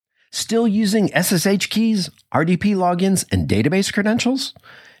Still using SSH keys, RDP logins, and database credentials?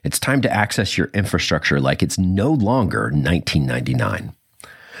 It's time to access your infrastructure like it's no longer 1999.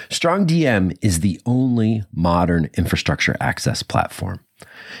 StrongDM is the only modern infrastructure access platform.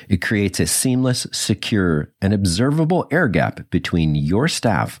 It creates a seamless, secure, and observable air gap between your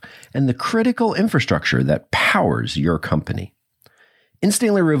staff and the critical infrastructure that powers your company.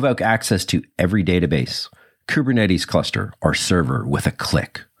 Instantly revoke access to every database, Kubernetes cluster, or server with a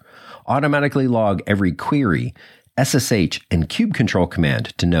click. Automatically log every query, SSH, and kube control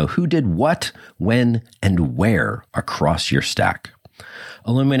command to know who did what, when, and where across your stack.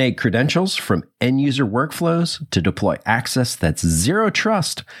 Eliminate credentials from end-user workflows to deploy access that's zero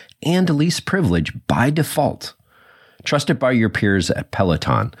trust and least privilege by default. Trusted by your peers at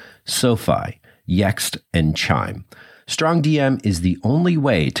Peloton, SoFi, Yext, and Chime, StrongDM is the only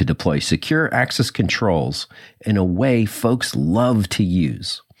way to deploy secure access controls in a way folks love to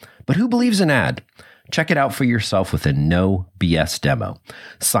use. But who believes an ad? Check it out for yourself with a no BS demo.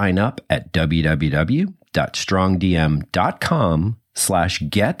 Sign up at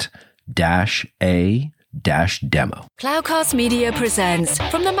www.strongdm.com/get-a-demo. Cloudcast Media presents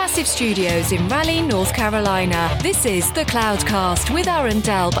from the massive studios in Raleigh, North Carolina. This is the Cloudcast with Aaron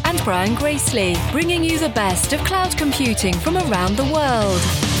Delp and Brian Gracely, bringing you the best of cloud computing from around the world.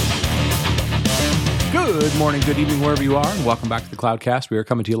 Good morning, good evening, wherever you are, and welcome back to the Cloudcast. We are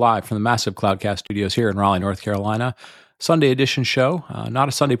coming to you live from the massive Cloudcast studios here in Raleigh, North Carolina. Sunday edition show, not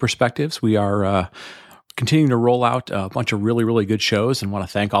a Sunday Perspectives. We are continuing to roll out a bunch of really, really good shows, and want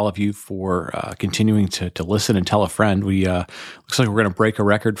to thank all of you for continuing to listen and tell a friend. We looks like we're going to break a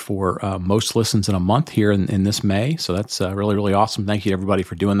record for most listens in a month here in this May, so that's really, really awesome. Thank you to everybody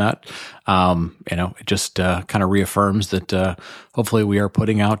for doing that. It just kind of reaffirms that hopefully we are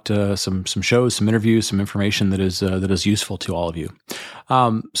putting out some shows, some interviews, some information that is useful to all of you.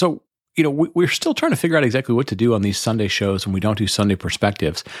 We're still trying to figure out exactly what to do on these Sunday shows when we don't do Sunday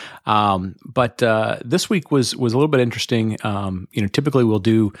Perspectives. But this week was a little bit interesting. Typically we'll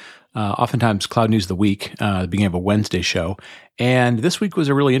do oftentimes Cloud News of the Week, the beginning of a Wednesday show. And this week was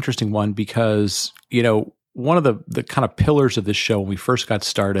a really interesting one because, one of the kind of pillars of this show when we first got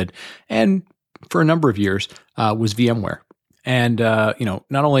started, and for a number of years, was VMware. And,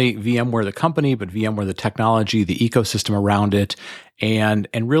 not only VMware the company, but VMware the technology, the ecosystem around it. And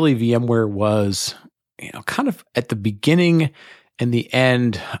really VMware was, kind of at the beginning and the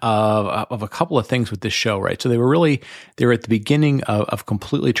end of a couple of things with this show, right? So they were at the beginning of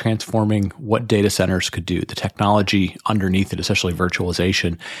completely transforming what data centers could do, the technology underneath it, especially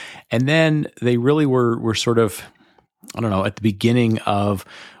virtualization. And then they really were sort of, at the beginning of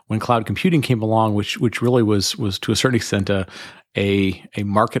when cloud computing came along, which really was to a certain extent a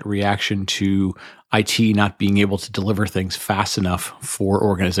market reaction to IT not being able to deliver things fast enough for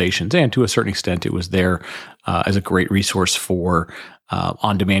organizations, and to a certain extent, it was there as a great resource for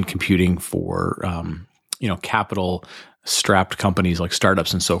on-demand computing for capital-strapped companies like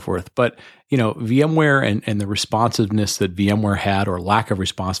startups and so forth. But VMware and the responsiveness that VMware had, or lack of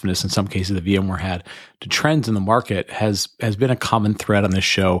responsiveness in some cases that VMware had to trends in the market, has been a common thread on this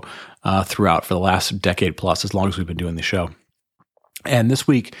show throughout for the last decade plus, as long as we've been doing the show. And this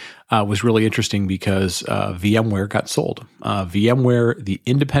week was really interesting because VMware got sold. VMware, the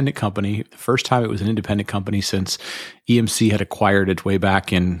independent company, the first time it was an independent company since EMC had acquired it way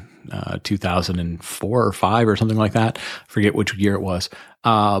back in 2004 or 5 or something like that. I forget which year it was.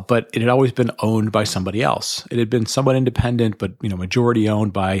 But it had always been owned by somebody else. It had been somewhat independent, but majority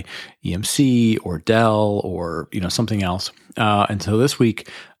owned by EMC or Dell or something else. And so this week,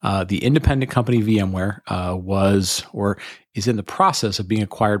 the independent company VMware is in the process of being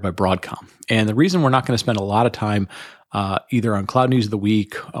acquired by Broadcom. And the reason we're not going to spend a lot of time either on Cloud News of the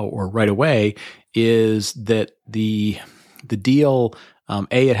Week or right away is that the deal,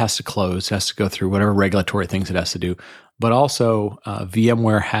 it has to close, has to go through whatever regulatory things it has to do. But also,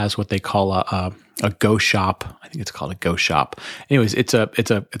 VMware has what they call a Go Shop. I think it's called a Go Shop. Anyways, it's a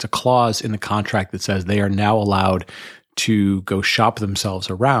clause in the contract that says they are now allowed to go shop themselves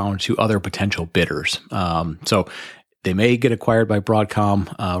around to other potential bidders. So they may get acquired by Broadcom.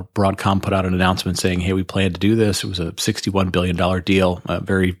 Broadcom put out an announcement saying, "Hey, we plan to do this." It was a $61 billion deal, a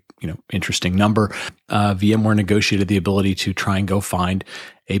very interesting number. VMware negotiated the ability to try and go find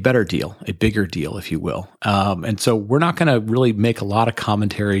a better deal, a bigger deal, if you will. And so we're not going to really make a lot of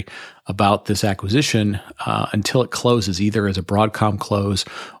commentary about this acquisition until it closes, either as a Broadcom close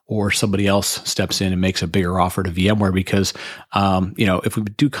or somebody else steps in and makes a bigger offer to VMware. Because, if we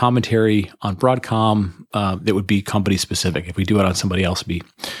do commentary on Broadcom, it would be company specific. If we do it on somebody else, it'd be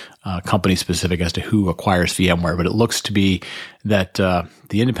company specific as to who acquires VMware, but it looks to be that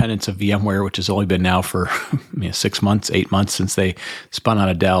the independence of VMware, which has only been now for 6 months, 8 months since they spun out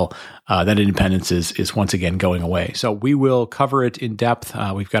of Dell, that independence is once again going away. So we will cover it in depth.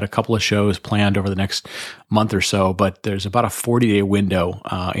 We've got a couple of shows planned over the next month or so, but there's about a 40-day window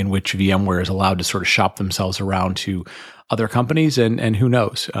in which VMware is allowed to sort of shop themselves around to other companies, and who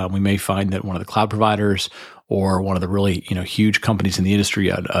knows? We may find that one of the cloud providers or one of the really huge companies in the industry,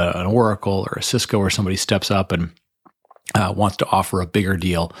 an Oracle or a Cisco or somebody steps up and wants to offer a bigger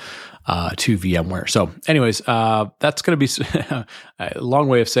deal to VMware. So anyways, that's going to be a long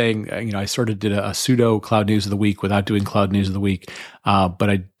way of saying, I sort of did a pseudo cloud news of the week without doing cloud news of the week. But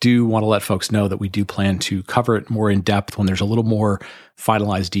I do want to let folks know that we do plan to cover it more in depth when there's a little more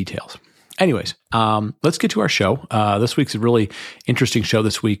finalized details. Anyways, let's get to our show. This week's a really interesting show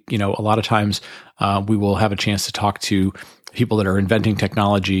this week. A lot of times we will have a chance to talk to people that are inventing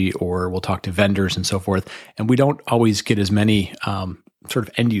technology, or we'll talk to vendors and so forth. And we don't always get as many sort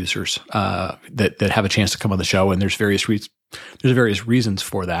of end users that have a chance to come on the show. And there's various reasons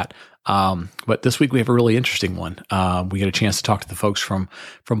for that. But this week we have a really interesting one. We get a chance to talk to the folks from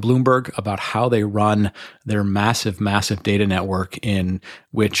Bloomberg about how they run their massive data network, in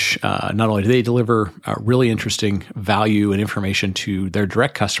which not only do they deliver really interesting value and information to their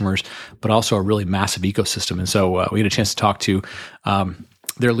direct customers, but also a really massive ecosystem. And so we get a chance to talk to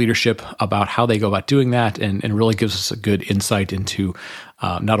their leadership about how they go about doing that, and really gives us a good insight into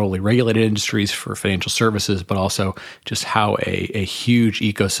not only regulated industries for financial services, but also just how a huge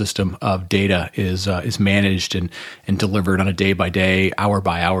ecosystem of data is managed and delivered on a day-by-day,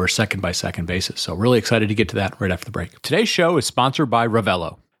 hour-by-hour, second-by-second basis. So really excited to get to that right after the break. Today's show is sponsored by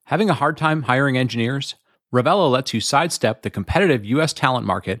Ravello. Having a hard time hiring engineers? Ravello lets you sidestep the competitive U.S. talent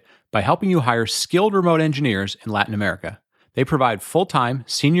market by helping you hire skilled remote engineers in Latin America. They provide full-time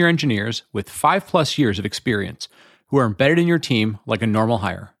senior engineers with 5+ years of experience who are embedded in your team like a normal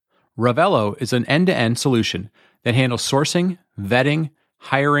hire. Ravello is an end-to-end solution that handles sourcing, vetting,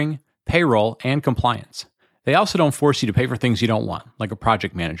 hiring, payroll, and compliance. They also don't force you to pay for things you don't want, like a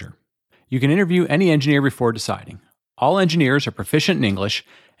project manager. You can interview any engineer before deciding. All engineers are proficient in English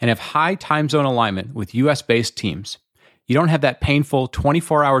and have high time zone alignment with US-based teams. You don't have that painful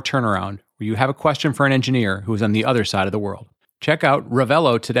 24-hour turnaround where you have a question for an engineer who is on the other side of the world. Check out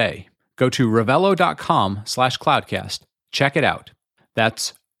Ravello today. Go to ravello.com/cloudcast. Check it out.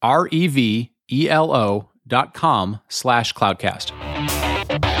 That's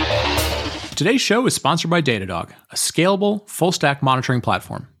REVELO.com/cloudcast. Today's show is sponsored by Datadog, a scalable, full-stack monitoring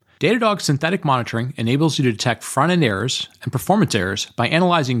platform. Datadog Synthetic Monitoring enables you to detect front-end errors and performance errors by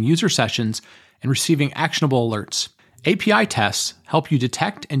analyzing user sessions and receiving actionable alerts. API tests help you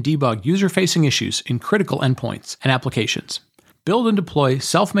detect and debug user-facing issues in critical endpoints and applications. Build and deploy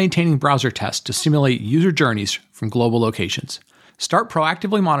self-maintaining browser tests to simulate user journeys from global locations. Start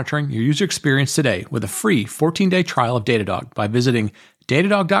proactively monitoring your user experience today with a free 14-day trial of Datadog by visiting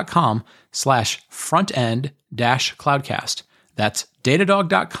datadog.com/frontend-cloudcast. That's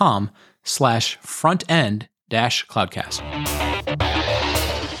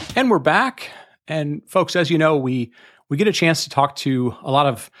datadog.com/frontend-cloudcast. And we're back. And folks, as you know, we get a chance to talk to a lot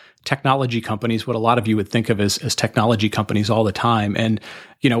of technology companies, what a lot of you would think of as technology companies all the time. And,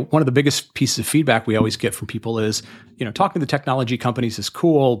 one of the biggest pieces of feedback we always get from people is, talking to the technology companies is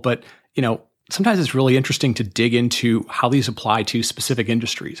cool, but, sometimes it's really interesting to dig into how these apply to specific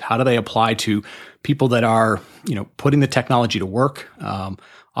industries. How do they apply to people that are, putting the technology to work?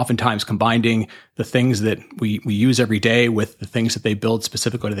 Oftentimes combining the things that we use every day with the things that they build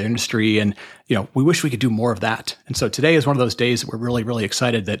specifically to their industry. And, we wish we could do more of that. And so today is one of those days that we're really, really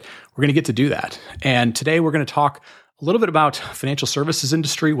excited that we're going to get to do that. And today we're going to talk a little bit about financial services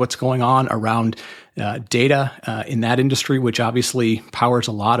industry, what's going on around data in that industry, which obviously powers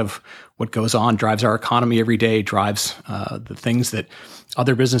a lot of what goes on, drives our economy every day, drives the things that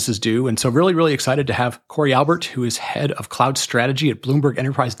other businesses do. And so really, really excited to have Corey Albert, who is head of cloud strategy at Bloomberg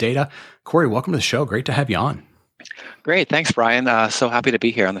Enterprise Data. Corey, welcome to the show. Great to have you on. Great. Thanks, Brian. So happy to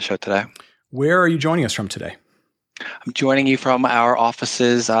be here on the show today. Where are you joining us from today? I'm joining you from our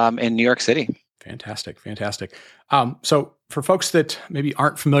offices in New York City. Fantastic. So for folks that maybe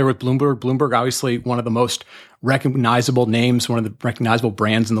aren't familiar with Bloomberg, obviously one of the most recognizable names, one of the recognizable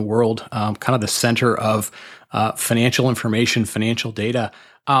brands in the world, kind of the center of financial information, financial data.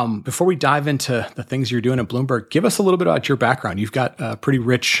 Before we dive into the things you're doing at Bloomberg, give us a little bit about your background. You've got a pretty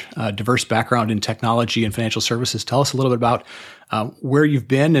rich, diverse background in technology and financial services. Tell us a little bit about where you've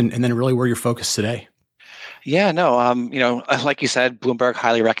been and then really where you're focused today. Yeah, no, like you said, Bloomberg,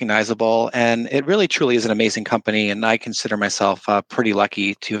 highly recognizable, and it really truly is an amazing company. And I consider myself pretty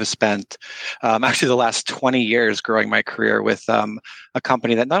lucky to have spent actually the last 20 years growing my career with a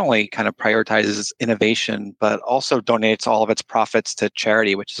company that not only kind of prioritizes innovation, but also donates all of its profits to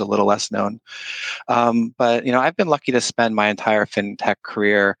charity, which is a little less known. But I've been lucky to spend my entire fintech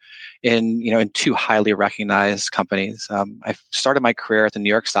career in two highly recognized companies. I started my career at the New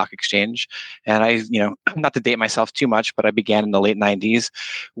York Stock Exchange, and not to date myself too much, but I began in the late 90s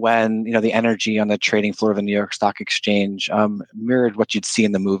when the energy on the trading floor of the New York Stock Exchange mirrored what you'd see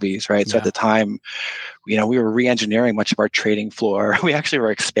in the movies, right? So at the time, we were re-engineering much of our trading floor. We actually were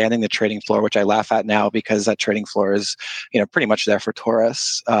expanding the trading floor, which I laugh at now because that trading floor is, pretty much there for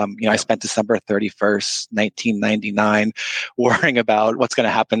tourists. I spent December 31st, 1999, worrying about what's going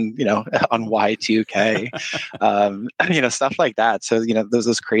to happen, on Y2K, stuff like that. So,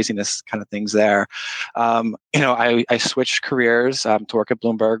 those craziness kind of things there. I switched careers to work at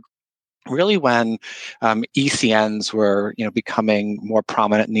Bloomberg really when ECNs were becoming more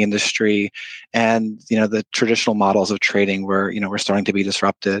prominent in the industry, and the traditional models of trading were starting to be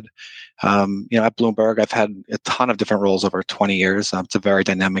disrupted. At Bloomberg, I've had a ton of different roles over 20 years. It's a very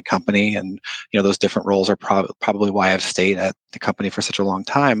dynamic company, and those different roles are probably why I've stayed at the company for such a long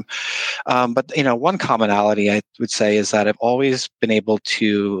time. But one commonality I would say is that I've always been able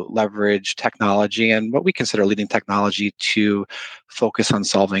to leverage technology and what we consider leading technology to focus on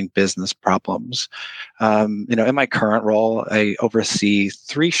solving business problems. In my current role, I oversee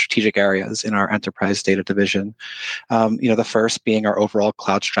 3 strategic areas in our enterprise data division. The first being our overall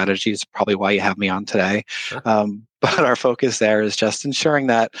cloud strategy is probably why you have me on today. Sure. But our focus there is just ensuring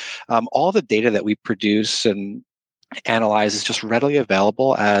that all the data that we produce and analyze is just readily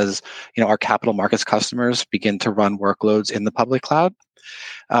available as our capital markets customers begin to run workloads in the public cloud.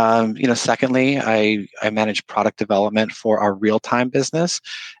 Secondly, I manage product development for our real-time business,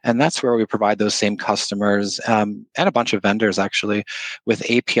 and that's where we provide those same customers and a bunch of vendors actually with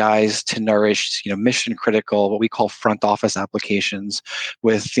APIs to nourish mission-critical, what we call front office applications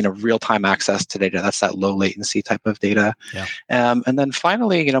with real-time access to data. That's that low latency type of data. Yeah. And then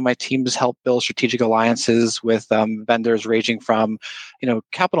finally, my teams help build strategic alliances with vendors ranging from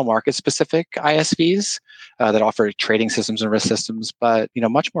capital market specific ISVs that offer trading systems and risk systems, but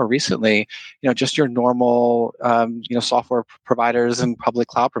much more recently, just your normal software providers and public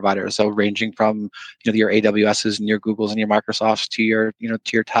cloud providers. So ranging from your AWSs and your Googles and your Microsofts to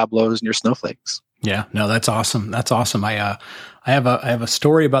your Tableaus and your Snowflakes. Yeah, no, that's awesome. That's awesome. I have a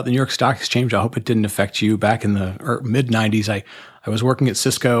story about the New York Stock Exchange. I hope it didn't affect you. Back in the mid 90s, I was working at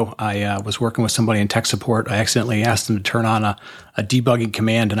Cisco. I was working with somebody in tech support. I accidentally asked them to turn on a debugging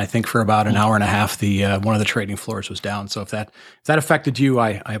command, and I think for about an hour and a half, the one of the trading floors was down. So if that affected you,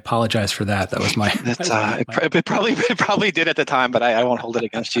 I apologize for that. That was my. It probably did at the time, but I won't hold it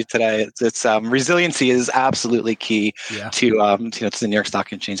against you today. It's resiliency is absolutely key to the New York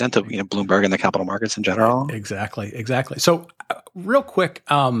Stock Exchange and to Bloomberg and the capital markets in general. Exactly. So real quick,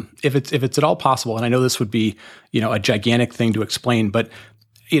 if it's at all possible, and I know this would be a gigantic thing to explain, but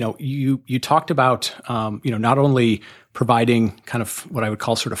you talked about not only providing kind of what I would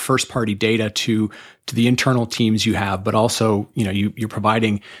call sort of first party data to the internal teams you have, but also you're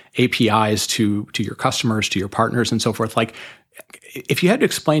providing APIs to your customers, to your partners, and so forth. Like, if you had to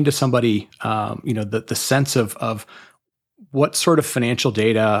explain to somebody the sense of what sort of financial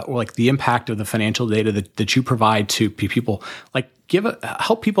data, or like the impact of the financial data that you provide to people, like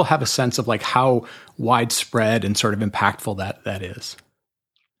help people have a sense of like how widespread and sort of impactful that is.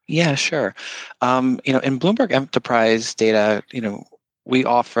 Yeah, sure. In Bloomberg Enterprise Data, we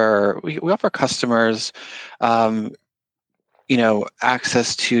offer customers,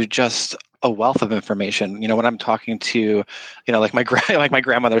 access to just a wealth of information. When I'm talking to, like my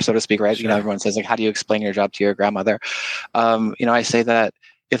grandmother, so to speak, right? Sure. Everyone says like, how do you explain your job to your grandmother? I say that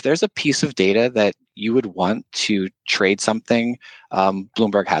if there's a piece of data that you would want to trade something,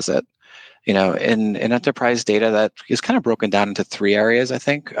 Bloomberg has it. In enterprise data, that is kind of broken down into 3 areas, I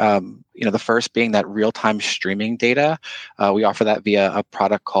think. The first being that real-time streaming data. We offer that via a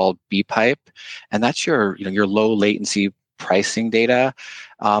product called BPipe, and that's your low latency pricing data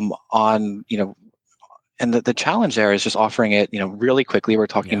and the challenge there is just offering it, really quickly. We're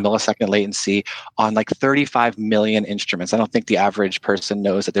talking millisecond latency on like 35 million instruments. I don't think the average person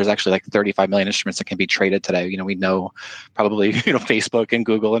knows that there's actually like 35 million instruments that can be traded today. We know probably, Facebook and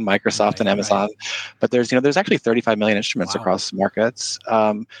Google and Microsoft and Amazon, but there's actually 35 million instruments across markets.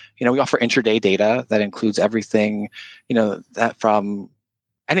 We offer intraday data that includes everything, that from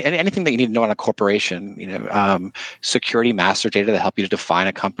anything that you need to know on a corporation, security master data that help you to define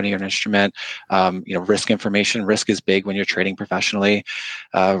a company or an instrument, risk information. Risk is big when you're trading professionally.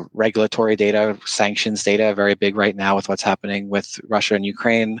 Regulatory data, sanctions data, very big right now with what's happening with Russia and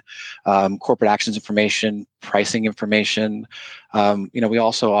Ukraine. Corporate actions information, pricing information. We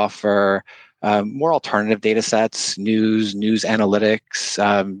also offer more alternative data sets, news analytics,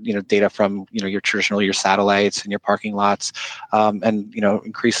 data from, your satellites and your parking lots. And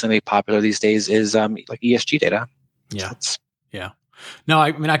increasingly popular these days is like ESG data. Yeah. Yeah. No,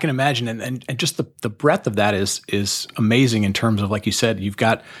 I mean, I can imagine. And just the breadth of that is amazing in terms of, like you said, you've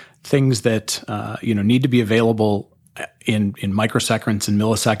got things that, need to be available in microseconds and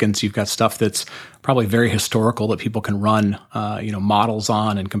milliseconds. You've got stuff that's probably very historical that people can run, models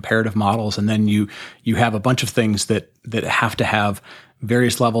on and comparative models. And then you have a bunch of things that have to have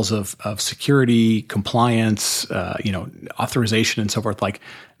various levels of security, compliance, authorization and so forth. Like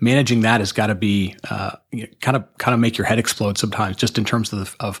managing that has got to be, kind of make your head explode sometimes, just in terms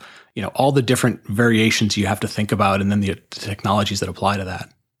of all the different variations you have to think about, and then the technologies that apply to that.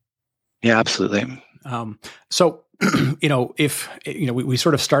 Yeah, absolutely. So, if we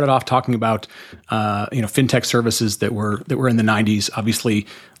sort of started off talking about fintech services that were in the 90s. Obviously,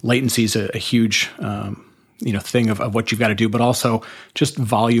 latency is a huge thing of what you've got to do, but also just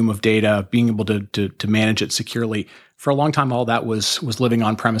volume of data, being able to manage it securely. For a long time, all that was living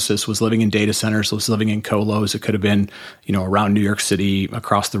on premises, was living in data centers, was living in colos. It could have been around New York City,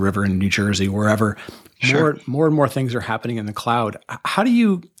 across the river in New Jersey, wherever. Sure. More and more things are happening in the cloud. How do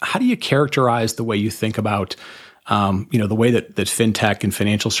you characterize the way you think about the way that fintech and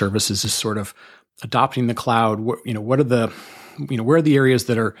financial services is sort of adopting the cloud? What are the where are the areas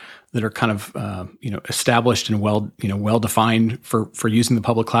that are kind of established and well defined for using the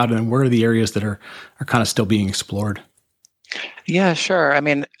public cloud, and where are the areas that are kind of still being explored? Yeah, sure. I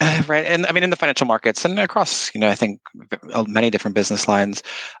mean, right. And I mean, in the financial markets and across, I think many different business lines,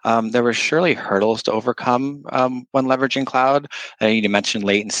 there were surely hurdles to overcome when leveraging cloud. You mentioned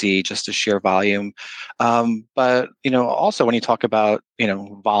latency, just the sheer volume. But, also when you talk about,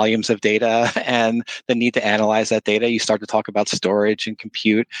 volumes of data and the need to analyze that data, you start to talk about storage and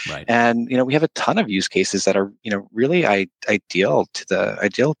compute. Right. And, we have a ton of use cases that are, really ideal to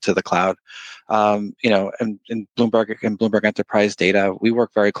the cloud. And in Bloomberg Enterprise Data, we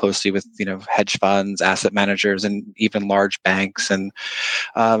work very closely with, hedge funds, asset managers, and even large banks. And,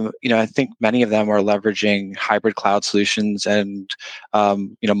 I think many of them are leveraging hybrid cloud solutions and,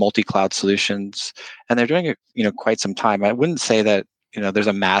 multi-cloud solutions. And they're doing it, quite some time. I wouldn't say that, there's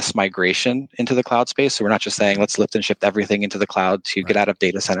a mass migration into the cloud space. So we're not just saying, let's lift and shift everything into the cloud to get out of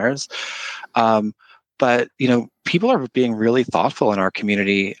data centers. But, people are being really thoughtful in our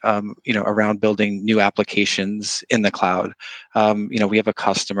community, around building new applications in the cloud. We have a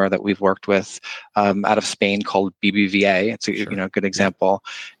customer that we've worked with out of Spain called BBVA. It's a good example.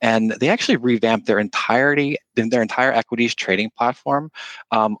 And they actually revamped their entire equities trading platform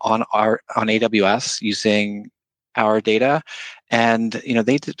on AWS using our data. And,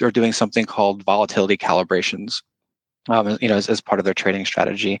 they are doing something called volatility calibrations. As part of their trading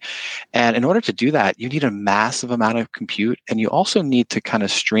strategy. And in order to do that, you need a massive amount of compute, and you also need to kind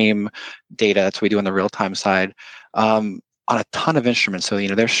of stream data. That's what we do on the real-time side, on a ton of instruments. So,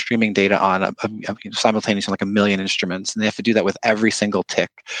 they're streaming data on simultaneously like 1 million instruments, and they have to do that with every single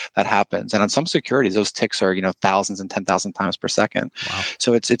tick that happens. And on some securities, those ticks are, thousands and 10,000 times per second. Wow.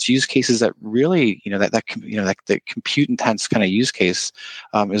 So it's use cases that really, the compute intense kind of use case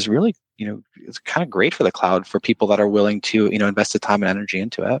is really, it's kind of great for the cloud for people that are willing to, invest the time and energy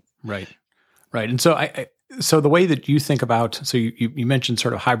into it. Right. And so so the way that you think about, so you mentioned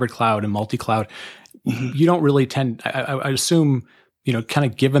sort of hybrid cloud and multi-cloud, you don't really tend, I assume, kind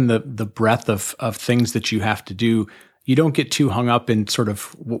of given the breadth of things that you have to do, you don't get too hung up in sort of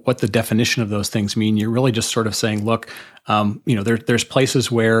what the definition of those things mean. You're really just sort of saying, look, there's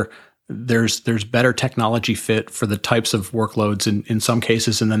places where there's better technology fit for the types of workloads in some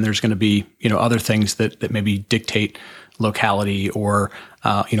cases, and then there's going to be other things that maybe dictate locality or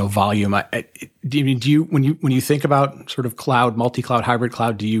volume. Do you when you think about sort of cloud, multi-cloud, hybrid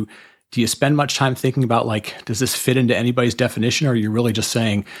cloud, do you spend much time thinking about, like, does this fit into anybody's definition, or are you really just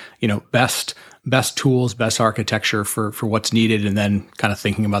saying best tools, best architecture for what's needed, and then kind of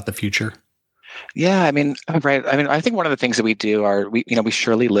thinking about the future? Yeah, I mean, right. I mean, I think one of the things that we do are we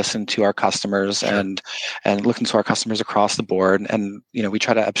surely listen to our customers. Sure. and listen to our customers across the board, and we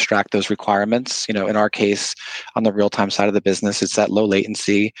try to abstract those requirements. In our case, on the real-time side of the business, it's that low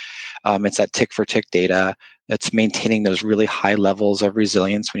latency, it's that tick for tick data. It's maintaining those really high levels of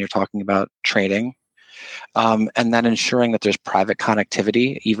resilience when you're talking about trading. and then ensuring that there's private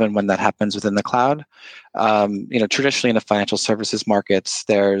connectivity, even when that happens within the cloud. Traditionally in the financial services markets,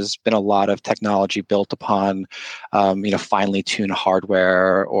 there's been a lot of technology built upon, finely tuned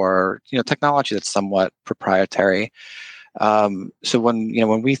hardware or, technology that's somewhat proprietary. So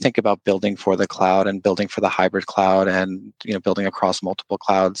when we think about building for the cloud and building for the hybrid cloud and building across multiple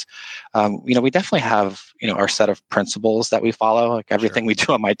clouds, we definitely have our set of principles that we follow. Like everything we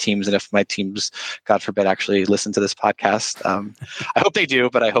do on my teams, and if my teams, God forbid, actually listen to this podcast, I hope they do,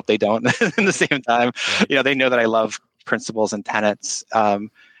 but I hope they don't. In the same time, they know that I love principles and tenets.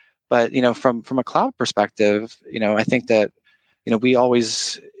 But from a cloud perspective, I think that we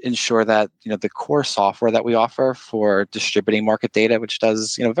always ensure that, the core software that we offer for distributing market data, which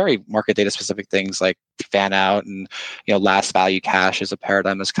does, very market data specific things like fan out and, last value cache is a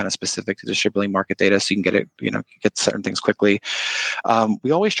paradigm that's kind of specific to distributing market data. So you can get it, get certain things quickly.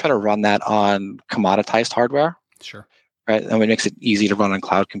 We always try to run that on commoditized hardware. Sure. Right. And it makes it easy to run on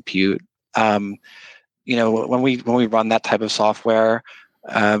cloud compute. When we run that type of software,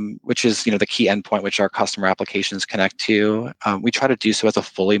 which is the key endpoint which our customer applications connect to. We try to do so as a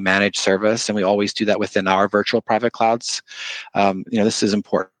fully managed service, and we always do that within our virtual private clouds. This is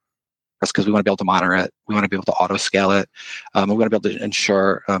important because we want to be able to monitor it. We want to be able to auto scale it. We want to be able to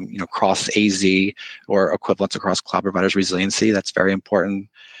ensure cross AZ or equivalents across cloud providers resiliency. That's very important.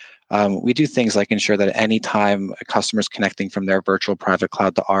 We do things like ensure that any time a customer is connecting from their virtual private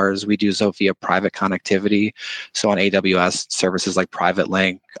cloud to ours, we do so via private connectivity. So on AWS, services like Private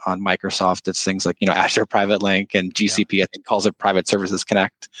Link. On Microsoft, it's things like Azure Private Link, and GCP I think calls it Private Services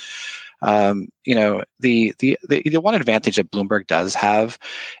Connect. The one advantage that Bloomberg does have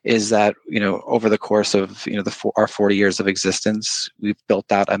is that over the course of our 40 years of existence, we've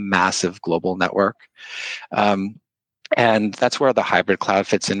built out a massive global network. And that's where the hybrid cloud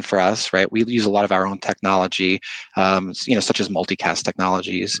fits in for us, right? We use a lot of our own technology, such as multicast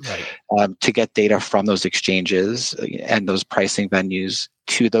technologies, to get data from those exchanges and those pricing venues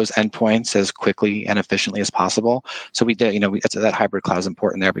to those endpoints as quickly and efficiently as possible. So we do, that hybrid cloud is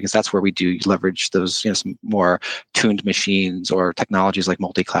important there because that's where we do leverage those, some more tuned machines or technologies like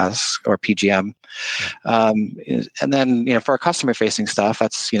multiclass or PGM. And then, for our customer facing stuff,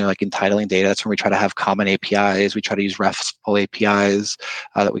 that's, like entitling data. That's when we try to have common APIs. We try to use RESTful APIs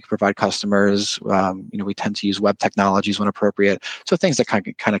that we can provide customers. We tend to use web technologies when appropriate. So things that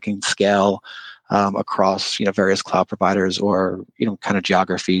kind of can scale across various cloud providers or kind of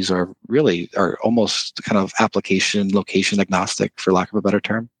geographies, or really are almost kind of application location agnostic, for lack of a better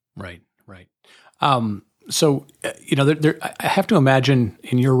term. Right. So I have to imagine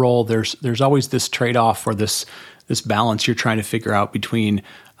in your role there's always this trade-off or this balance you're trying to figure out between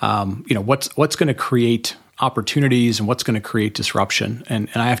what's going to create opportunities and what's going to create disruption. And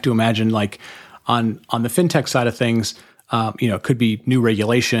I have to imagine, like on the fintech side of things, it could be new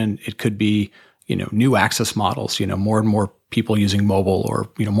regulation, it could be new access models, more and more people using mobile, or,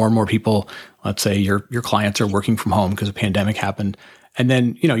 more and more people, let's say your clients are working from home because a pandemic happened. And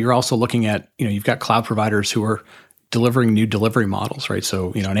then, you're also looking at, you've got cloud providers who are delivering new delivery models, right?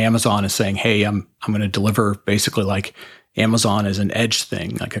 So, an Amazon is saying, hey, I'm going to deliver basically like Amazon as an edge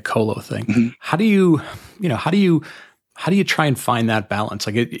thing, like a colo thing. Mm-hmm. How do you try and find that balance?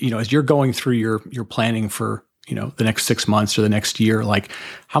 Like, as you're going through your planning for, the next 6 months or the next year, like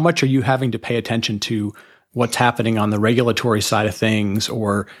how much are you having to pay attention to what's happening on the regulatory side of things,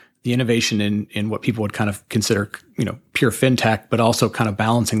 or the innovation in what people would kind of consider, pure fintech, but also kind of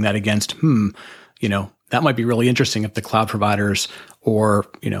balancing that against, that might be really interesting if the cloud providers or,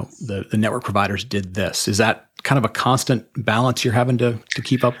 the network providers did this. Is that kind of a constant balance you're having to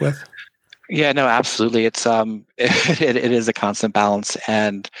keep up with? Yeah, no, absolutely. It's it is a constant balance,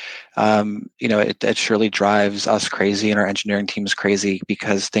 and it surely drives us crazy and our engineering teams crazy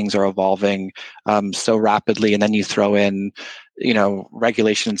because things are evolving so rapidly, and then you throw in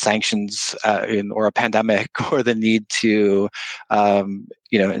regulation and sanctions or a pandemic, or the need to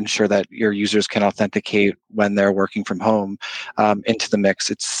ensure that your users can authenticate when they're working from home into the mix.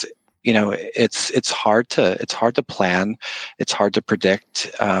 It's hard to plan. It's hard to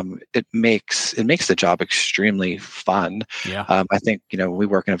predict. It makes the job extremely fun. Yeah. I think, we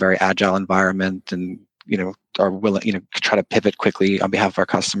work in a very agile environment, and, are willing, try to pivot quickly on behalf of our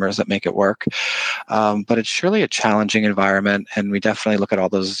customers that make it work. But it's surely a challenging environment, and we definitely look at all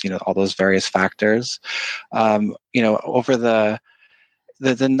those various factors. Over the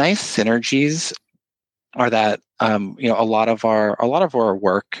nice synergies are that, a lot of our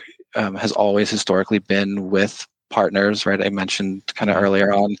work has always historically been with partners, right? I mentioned kind of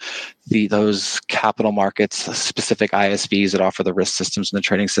earlier on those capital markets specific ISVs that offer the risk systems and the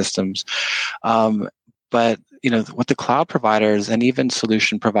trading systems. But what the cloud providers and even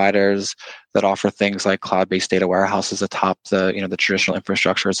solution providers that offer things like cloud-based data warehouses atop the traditional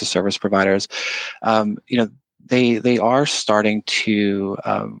infrastructure as a service providers, they are starting to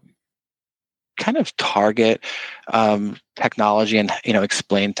kind of target technology and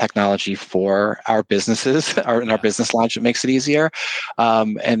explain technology for our businesses in our business launch. It makes it easier,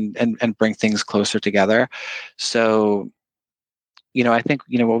 and bring things closer together. So I think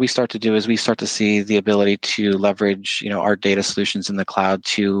what we start to do is we start to see the ability to leverage our data solutions in the cloud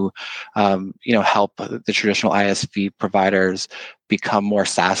to help the traditional ISV providers become more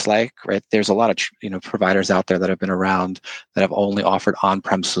SaaS-like, right? There's a lot of providers out there that have been around that have only offered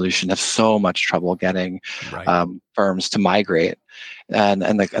on-prem solution, have so much trouble getting firms to migrate, and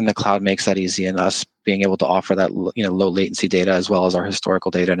the cloud makes that easy. And us being able to offer that low latency data as well as our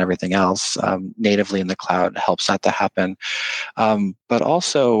historical data and everything else natively in the cloud helps that to happen. But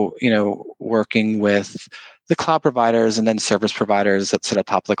also working with the cloud providers and then service providers that sit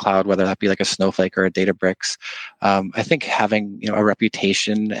atop the cloud, whether that be like a Snowflake or a Databricks. I think having a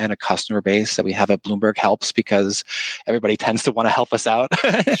reputation and a customer base that we have at Bloomberg helps, because everybody tends to want to help us out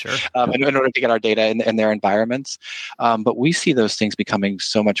Sure. in order to get our data in their environments. But we see those things becoming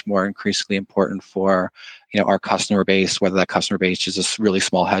so much more increasingly important for our customer base, whether that customer base is a really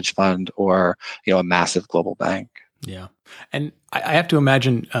small hedge fund or a massive global bank. Yeah. And I have to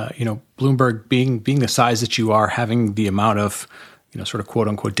imagine, Bloomberg being the size that you are, having the amount of, sort of quote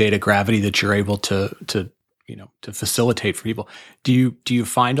unquote data gravity that you're able to facilitate for people. Do you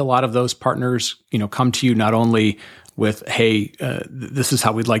find a lot of those partners, come to you not only with, hey, this is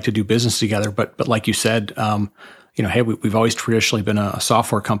how we'd like to do business together, but like you said, hey, we've always traditionally been a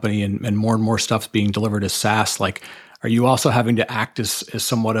software company, and more stuff's being delivered as SaaS. Like, are you also having to act as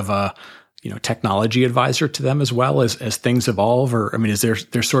somewhat of a technology advisor to them as well as things evolve? Or, is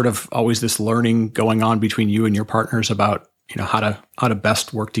there's sort of always this learning going on between you and your partners about, how to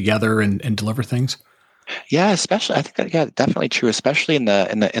best work together and deliver things? Yeah, especially, I think that, definitely true, especially in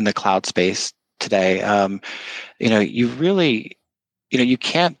the cloud space today. You really, you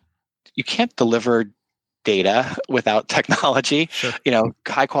can't deliver data without technology. Sure.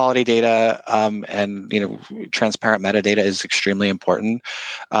 High quality data, and transparent metadata is extremely important.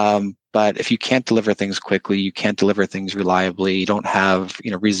 But if you can't deliver things quickly, you can't deliver things reliably, you don't have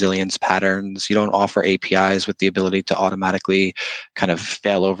resilience patterns, you don't offer APIs with the ability to automatically kind of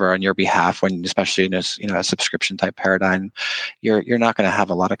fail over on your behalf, when especially in a subscription type paradigm, you're not going to have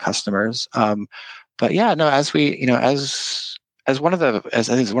a lot of customers. But yeah, no, as we as I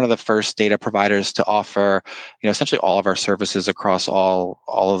think it's one of the first data providers to offer, essentially all of our services across all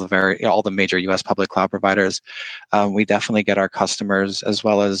the major U.S. public cloud providers, we definitely get our customers as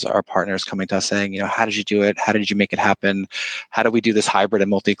well as our partners coming to us saying, how did you do it? How did you make it happen? How do we do this hybrid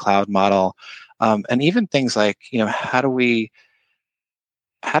and multi-cloud model? And even things like, how do we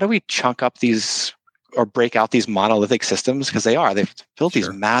chunk up these or break out these monolithic systems, because they've built these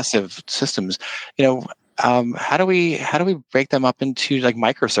massive systems. How do we break them up into like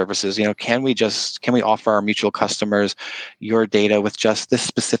microservices? Can we offer our mutual customers your data with just this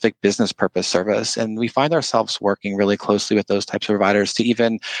specific business purpose service? And we find ourselves working really closely with those types of providers to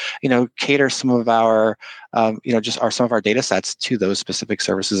even, cater some of our, some of our data sets to those specific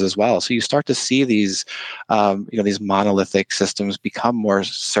services as well. So you start to see these, these monolithic systems become more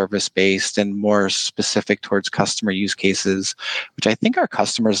service based and more specific towards customer use cases, which I think our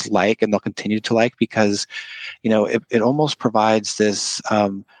customers like and they'll continue to like, because it almost provides this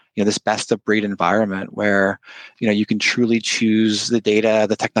this best of breed environment where you can truly choose the data,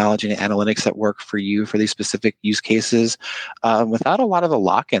 the technology, and analytics that work for you for these specific use cases, without a lot of the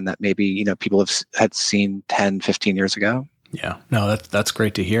lock-in that maybe people had seen 10, 15 years ago. Yeah, no, that's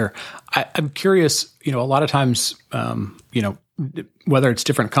great to hear. I'm curious, a lot of times, whether it's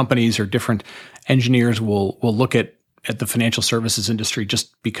different companies or different engineers will look at the financial services industry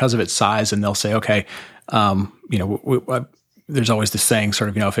just because of its size, and they'll say, okay, there's always this saying, sort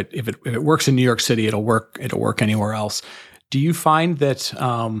of, if it works in New York City, it'll work anywhere else. Do you find that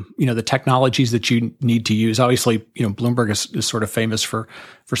the technologies that you need to use? Obviously, Bloomberg is sort of famous for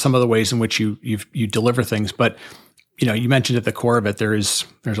some of the ways in which you deliver things, but you mentioned at the core of it there's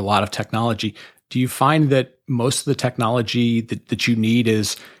a lot of technology. Do you find that most of the technology that you need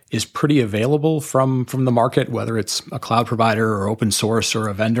is pretty available from the market, whether it's a cloud provider or open source or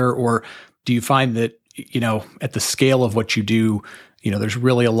a vendor, or do you find that at the scale of what you do, there's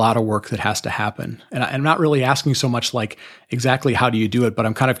really a lot of work that has to happen? And I'm not really asking so much like exactly how do you do it, but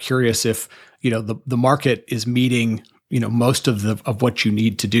I'm kind of curious if, the market is meeting, most of what you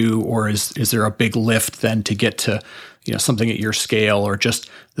need to do, or is there a big lift then to get to something at your scale, or just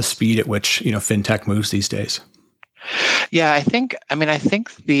the speed at which fintech moves these days? Yeah, I think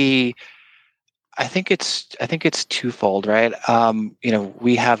it's twofold, right?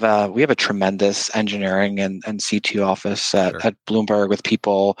 We have a tremendous engineering and CTO office at Bloomberg with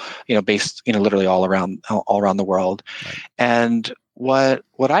people, based, literally all around the world. Right. And what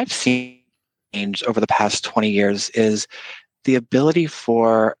I've seen change over the past 20 years is the ability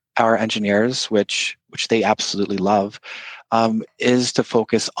for our engineers, which they absolutely love, is to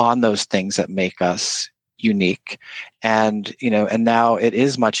focus on those things that make us unique. And now it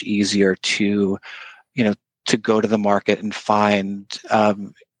is much easier to go to the market and find, I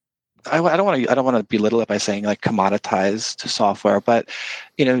don't want to belittle it by saying like commoditized software, but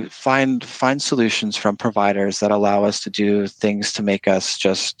find solutions from providers that allow us to do things to make us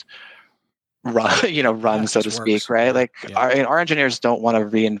just run, so to speak, right? Like our engineers don't want to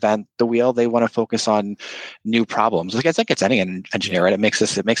reinvent the wheel. They want to focus on new problems. Like it's any engineer, right? It makes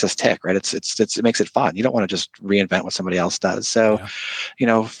us tick, right? It makes it fun. You don't want to just reinvent what somebody else does. So,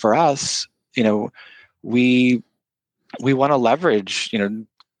 for us, we want to leverage,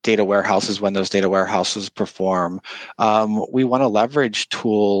 data warehouses when those data warehouses perform. We want to leverage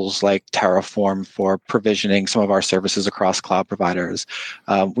tools like Terraform for provisioning some of our services across cloud providers.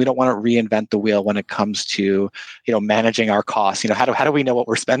 We don't want to reinvent the wheel when it comes to, managing our costs. How do we know what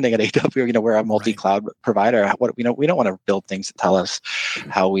we're spending at AWS? We're a multi-cloud provider. We don't want to build things that tell us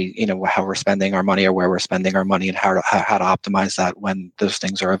how we're spending our money or where we're spending our money and how to optimize that when those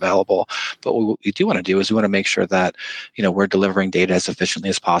things are available. But what we do want to do is we want to make sure that, we're delivering data as efficiently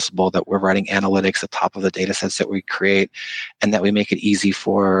as possible, that we're writing analytics at top of the data sets that we create, and that we make it easy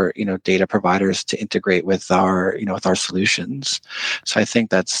for data providers to integrate with our solutions. So I think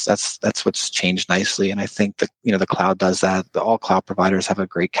that's what's changed nicely, and I think that the cloud does that. All cloud providers have a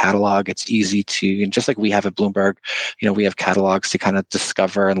great catalog. It's easy to, and just like we have at Bloomberg, we have catalogs to kind of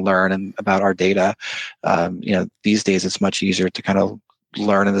discover and learn about our data. These days it's much easier to kind of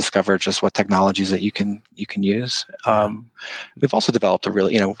learn and discover just what technologies that you can use. We've also developed a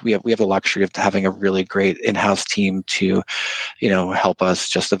really, we have the luxury of having a really great in-house team to, help us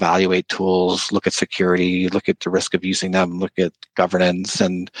just evaluate tools, look at security, look at the risk of using them, look at governance.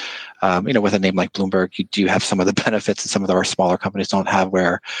 And, with a name like Bloomberg, you do have some of the benefits that some of our smaller companies don't have,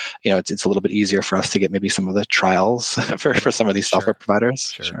 where, it's a little bit easier for us to get maybe some of the trials for some of these software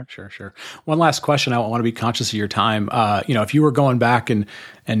providers. Sure. One last question. I want to be conscious of your time. If you were going back and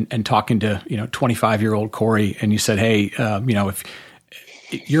talking to 25-year-old Corey, and you said, hey, if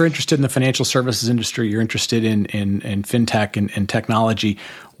you're interested in the financial services industry, you're interested in fintech and technology,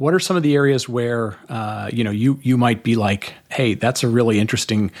 what are some of the areas where you might be like, hey, that's a really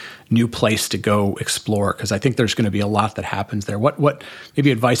interesting new place to go explore? Because I think there's going to be a lot that happens there. What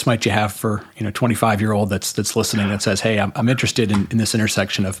maybe advice might you have for 25-year-old that's listening that says, hey, I'm interested in this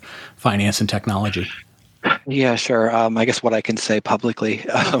intersection of finance and technology? Yeah, sure. I guess what I can say publicly,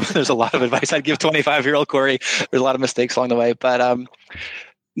 there's a lot of advice I'd give 25-year-old Corey. There's a lot of mistakes along the way, but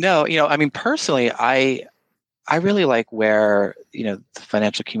no, personally, I really like where, the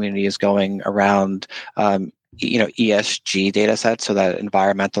financial community is going around, ESG data sets, so that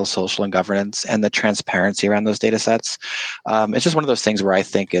environmental, social, and governance, and the transparency around those data sets. It's just one of those things where I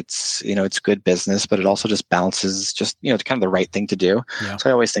think it's good business, but it also just balances just, kind of the right thing to do. Yeah. So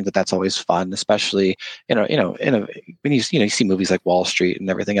I always think that that's always fun, especially, when you see movies like Wall Street and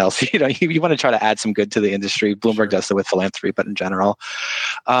everything else, you want to try to add some good to the industry. Bloomberg does it with philanthropy, but in general,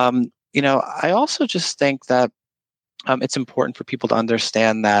 I also just think that it's important for people to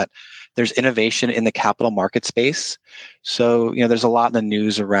understand that there's innovation in the capital market space. So, there's a lot in the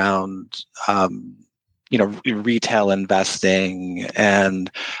news around, retail investing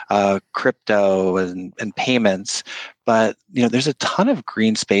and crypto and payments. But, there's a ton of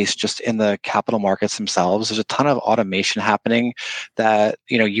green space just in the capital markets themselves. There's a ton of automation happening that,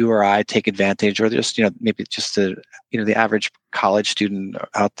 you or I take advantage, or just, maybe just the average college student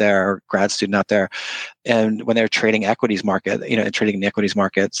out there, or grad student out there, and when they're trading equities market, trading in the equities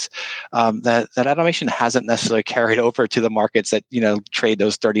markets, that automation hasn't necessarily carried over to the markets that, trade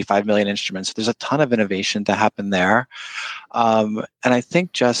those 35 million instruments. There's a ton of innovation to happen there. And I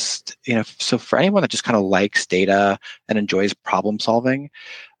think just, so for anyone that just kind of likes data and enjoys problem solving,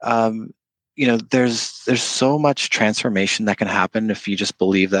 there's so much transformation that can happen if you just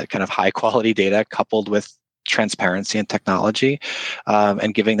believe that kind of high quality data coupled with transparency and technology,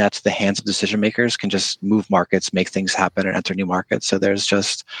 and giving that to the hands of decision makers can just move markets, make things happen, and enter new markets. So there's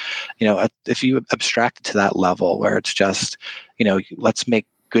just, if you abstract it to that level where it's just, let's make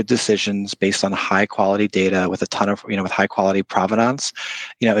good decisions based on high quality data with a ton of, with high quality provenance,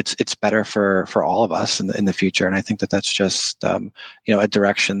 it's better for all of us in the future. And I think that's just, a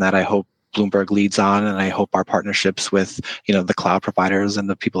direction that I hope Bloomberg leads on, and I hope our partnerships with the cloud providers and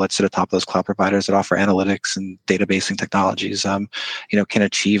the people that sit atop those cloud providers that offer analytics and databasing technologies can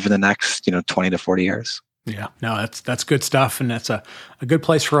achieve in the next 20 to 40 years. Yeah, no, that's good stuff, and that's a good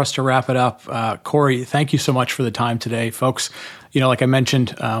place for us to wrap it up. Corey, thank you so much for the time today, folks. Like I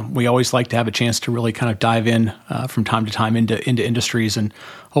mentioned, we always like to have a chance to really kind of dive in from time to time into industries, and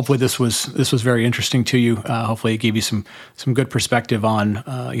hopefully this was very interesting to you. Hopefully it gave you some good perspective on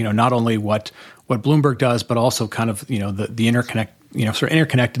not only what Bloomberg does, but also kind of the interconnect. Sort of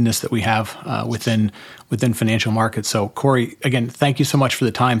interconnectedness that we have within financial markets. So, Corey, again, thank you so much for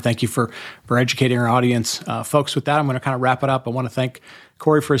the time. Thank you for educating our audience. Folks, with that, I'm going to kind of wrap it up. I want to thank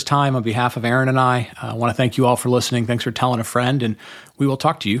Corey for his time on behalf of Aaron and I. I want to thank you all for listening. Thanks for telling a friend, and we will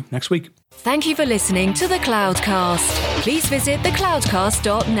talk to you next week. Thank you for listening to The Cloudcast. Please visit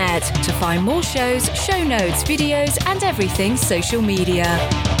thecloudcast.net to find more shows, show notes, videos, and everything social media.